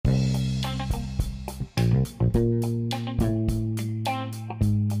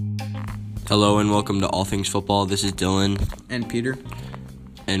Hello and welcome to All Things Football. This is Dylan. And Peter.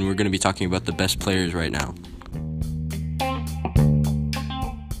 And we're going to be talking about the best players right now.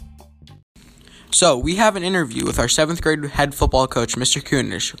 So, we have an interview with our 7th grade head football coach, Mr.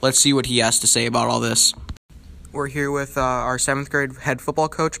 Kunish. Let's see what he has to say about all this. We're here with our 7th grade head football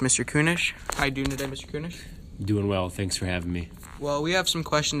coach, Mr. Kunish. How are you doing today, Mr. Kunish? Doing well. Thanks for having me. Well, we have some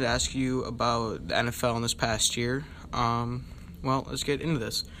questions to ask you about the NFL in this past year. Let's get into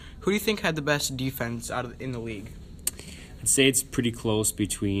this. Who do you think had the best defense in the league? I'd say it's pretty close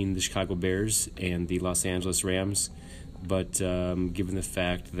between the Chicago Bears and the Los Angeles Rams, but given the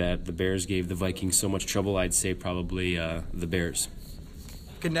fact that the Bears gave the Vikings so much trouble, I'd say probably the Bears.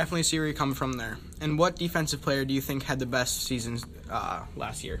 Can definitely see where you're coming from there. And what defensive player do you think had the best season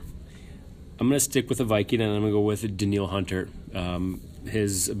last year? I'm going to stick with the Viking, and I'm going to go with Danielle Hunter.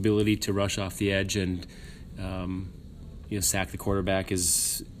 His ability to rush off the edge and sack the quarterback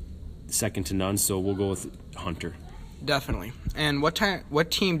is second to none, so we'll go with Hunter. Definitely. And what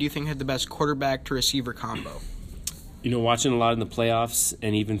team do you think had the best quarterback to receiver combo? Watching a lot in the playoffs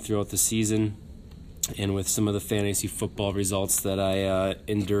and even throughout the season, and with some of the fantasy football results that I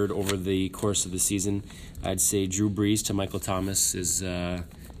endured over the course of the season, I'd say Drew Brees to Michael Thomas is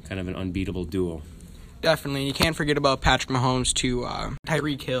kind of an unbeatable duo. Definitely. You can't forget about Patrick Mahomes to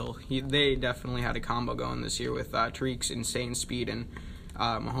Tyreek Hill. They definitely had a combo going this year with Tyreek's insane speed and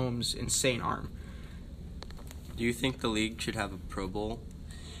Mahomes' insane arm. Do you think the league should have a Pro Bowl?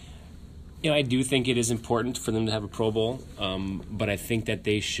 I do think it is important for them to have a Pro Bowl, but I think that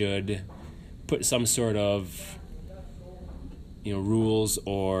they should put some sort of rules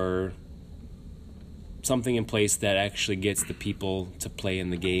or something in place that actually gets the people to play in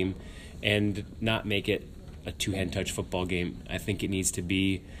the game and not make it a two-hand-touch football game. I think it needs to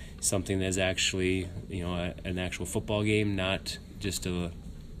be something that's actually an actual football game, not just a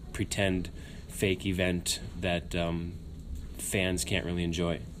pretend fake event that fans can't really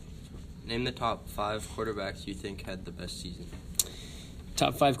enjoy. Name the top 5 quarterbacks you think had the best season.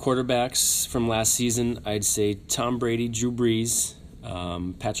 Top 5 quarterbacks from last season, I'd say Tom Brady, Drew Brees,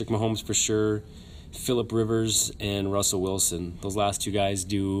 Patrick Mahomes for sure, Phillip Rivers, and Russell Wilson. Those last two guys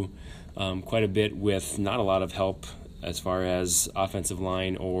do quite a bit with not a lot of help as far as offensive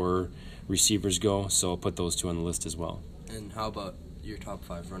line or receivers go, so I'll put those two on the list as well. And how about your top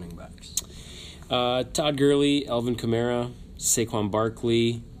 5 running backs? Todd Gurley, Alvin Kamara, Saquon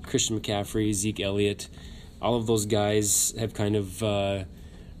Barkley, Christian McCaffrey, Zeke Elliott. All of those guys have kind of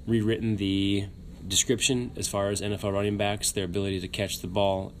rewritten the description as far as NFL running backs. Their ability to catch the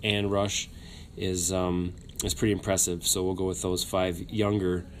ball and rush is pretty impressive. So we'll go with those 5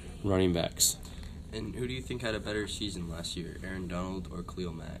 younger running backs. And who do you think had a better season last year, Aaron Donald or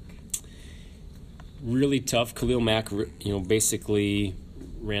Khalil Mack? Really tough. Khalil Mack, basically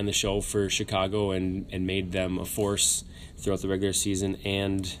ran the show for Chicago and made them a force throughout the regular season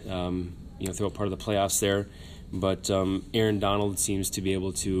and throughout part of the playoffs there. But Aaron Donald seems to be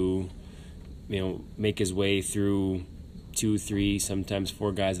able to make his way through 2, 3, sometimes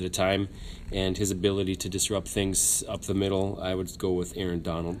 4 guys at a time, and his ability to disrupt things up the middle, I would go with Aaron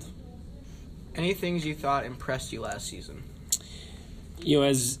Donald. Any things you thought impressed you last season?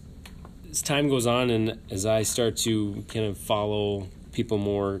 As time goes on and as I start to kind of follow people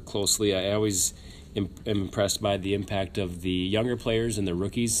more closely, I always am impressed by the impact of the younger players and the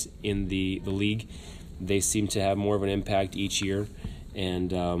rookies in the league. They seem to have more of an impact each year,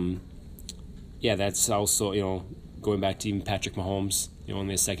 and that's also going back to even Patrick Mahomes,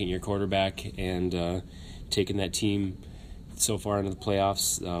 only a second-year quarterback, and taking that team so far into the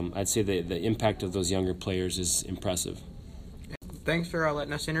playoffs. I'd say the impact of those younger players is impressive. Thanks for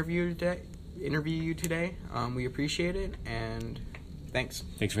letting us interview you today. We appreciate it, and thanks.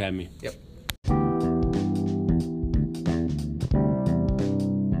 Thanks for having me. Yep.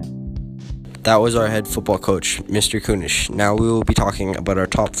 That was our head football coach, Mr. Kunish. Now we will be talking about our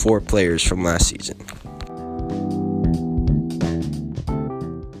top 4 players from last season.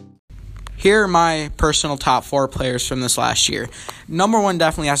 Here are my personal top 4 players from this last year. Number 1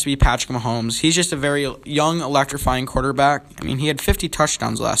 definitely has to be Patrick Mahomes. He's just a very young, electrifying quarterback. I mean, he had 50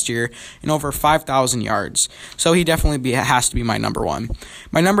 touchdowns last year and over 5,000 yards. So he definitely has to be my number 1.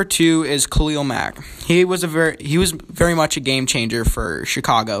 My number 2 is Khalil Mack. He was very much a game changer for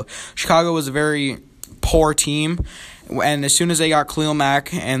Chicago. Chicago was a very poor team, and as soon as they got Khalil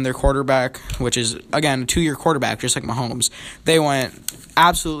Mack and their quarterback, which is, again, a 2-year quarterback, just like Mahomes, they went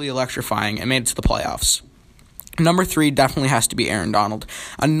absolutely electrifying and made it to the playoffs. Number 3 definitely has to be Aaron Donald.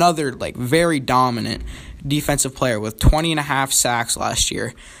 Another very dominant defensive player with 20.5 sacks last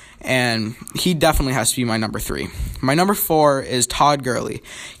year. And he definitely has to be my number 3. My number 4 is Todd Gurley.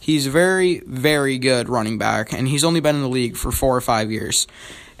 He's very, very good running back, and he's only been in the league for 4 or 5 years.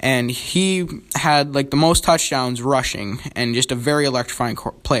 And he had the most touchdowns rushing, and just a very electrifying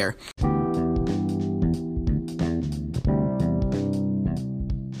player.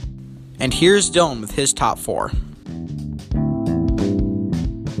 And here's Dylan with his top 4.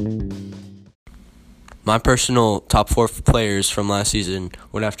 My personal top 4 players from last season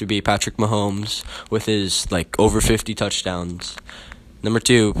would have to be Patrick Mahomes with his over 50 touchdowns. Number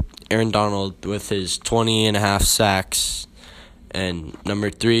 2, Aaron Donald with his 20.5 sacks. And number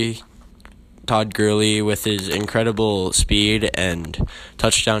 3, Todd Gurley with his incredible speed and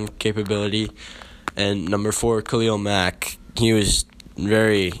touchdown capability. And number 4, Khalil Mack. He was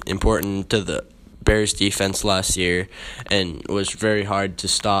very important to the Bears defense last year and was very hard to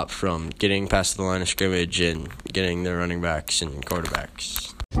stop from getting past the line of scrimmage and getting their running backs and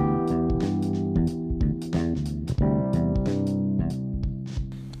quarterbacks.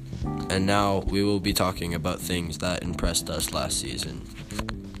 And now we will be talking about things that impressed us last season.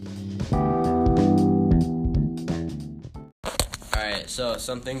 Alright, so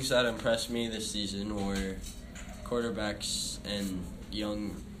some things that impressed me this season were quarterbacks and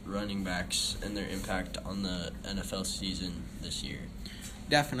young running backs and their impact on the NFL season this year.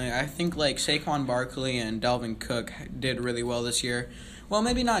 Definitely. I think Saquon Barkley and Dalvin Cook did really well this year. Well,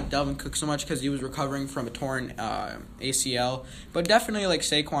 maybe not Dalvin Cook so much because he was recovering from a torn ACL, but definitely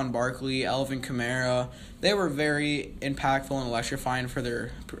Saquon Barkley, Alvin Kamara, they were very impactful and electrifying for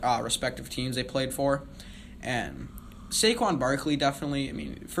their respective teams they played for. And Saquon Barkley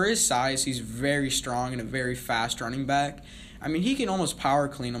definitely, for his size, he's very strong and a very fast running back. He can almost power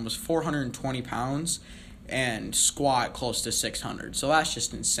clean almost 420 pounds and squat close to 600. So that's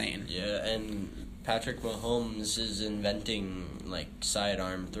just insane. Yeah, and Patrick Mahomes is inventing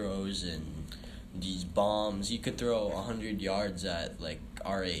sidearm throws and these bombs. He could throw 100 yards at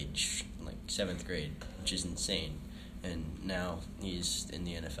our age, 7th grade, which is insane. And now he's in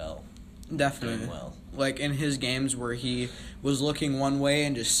the NFL. Definitely. Doing well. In his games where he was looking one way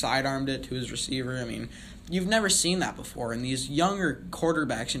and just sidearmed it to his receiver. You've never seen that before, and these younger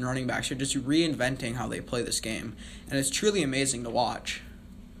quarterbacks and running backs are just reinventing how they play this game, and it's truly amazing to watch.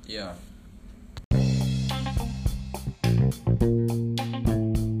 Yeah.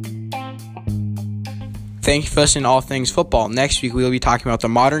 Thank you for listening to All Things Football. Next week, we will be talking about the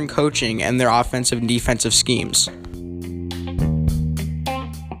modern coaching and their offensive and defensive schemes.